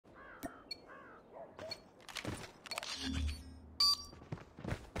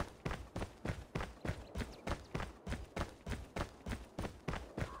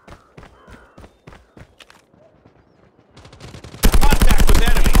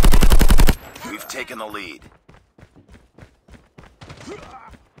taken the lead.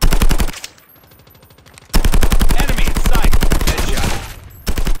 Enemy in sight! Headshot.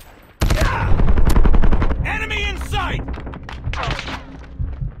 Enemy in sight!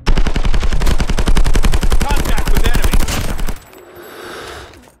 Contact with enemy.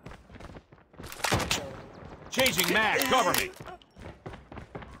 Changing mag, cover me.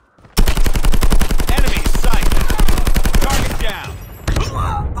 Enemy in sight. Target down.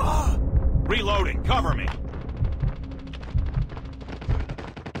 Reloading, cover me.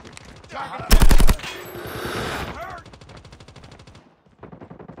 Target down.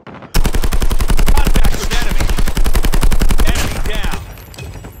 Contact with enemy. Enemy down.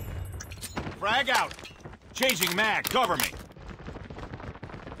 Frag out. Changing mag, cover me.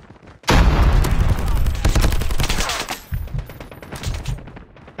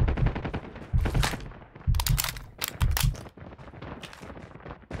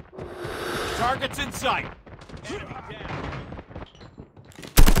 Targets in sight. Enemy down.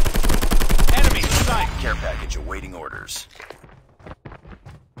 Enemy in sight. Care package awaiting orders.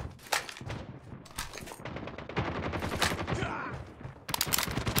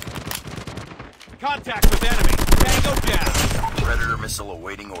 Contact with enemy. Tango down. Predator missile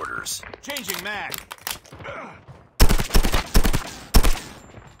awaiting orders. Changing mag.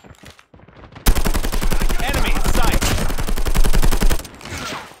 Enemy in sight.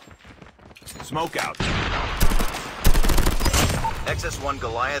 Smoke out. XS-1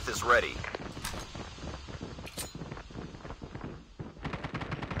 Goliath is ready.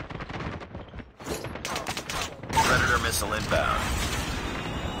 Predator missile inbound.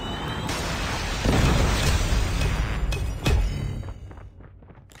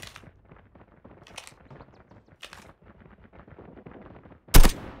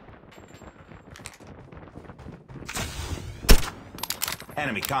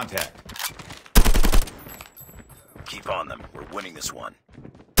 Enemy contact. Keep on them. We're winning this one.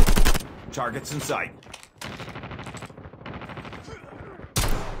 Targets in sight.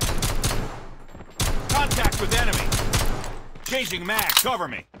 Contact with enemy. Changing mag, cover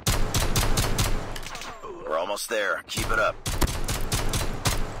me. We're almost there. Keep it up.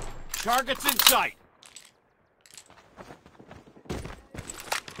 Targets in sight.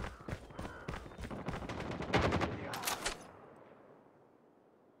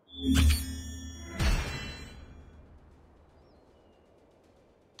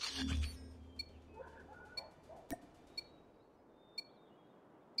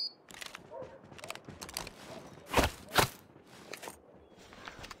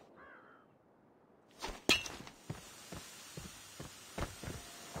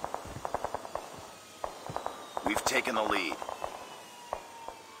 We've taken the lead.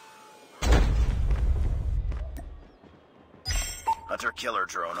 Hunter-killer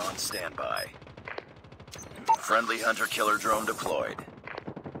drone on standby. Friendly hunter-killer drone deployed.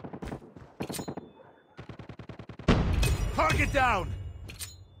 Target down.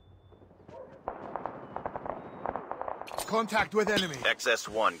 Contact with enemy.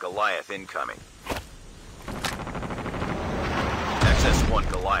 XS-1 Goliath incoming.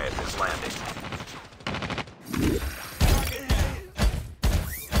 XS-1 Goliath is landing.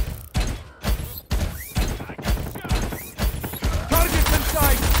 Targets in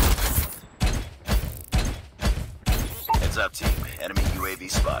sight. Heads up, team. Enemy UAV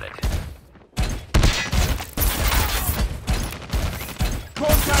spotted.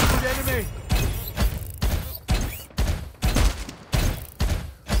 Contact with enemy.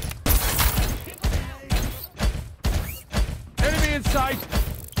 Enemy in sight.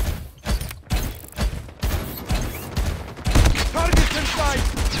 Targets in sight.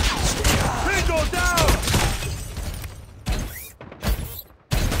 Tango down.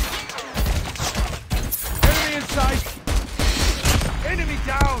 Enemy in sight. Enemy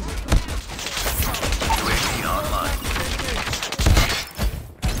down. UAV online.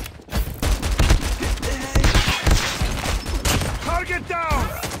 Target down.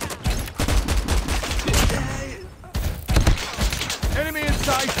 Enemy in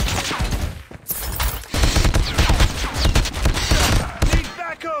sight. Need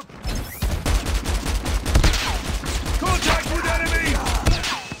backup. Contact with enemy.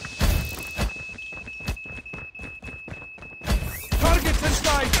 Targets in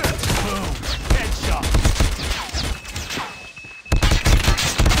sight. Boom. Headshot.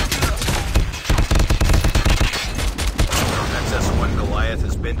 XS-1 Goliath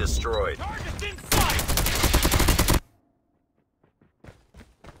has been destroyed. Targets in sight.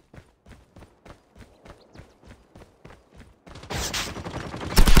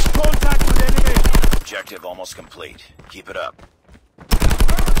 Contact with enemy. Objective almost complete. Keep it up.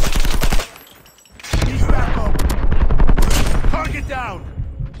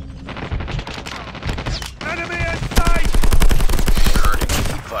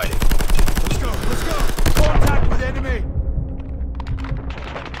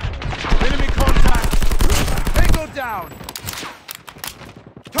 down!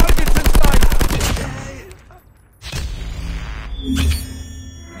 Target's in sight!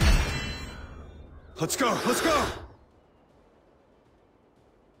 Let's go, let's go!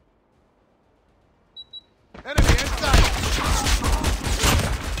 Enemy inside!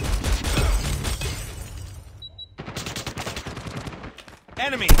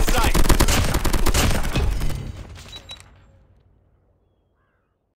 Enemy in sight!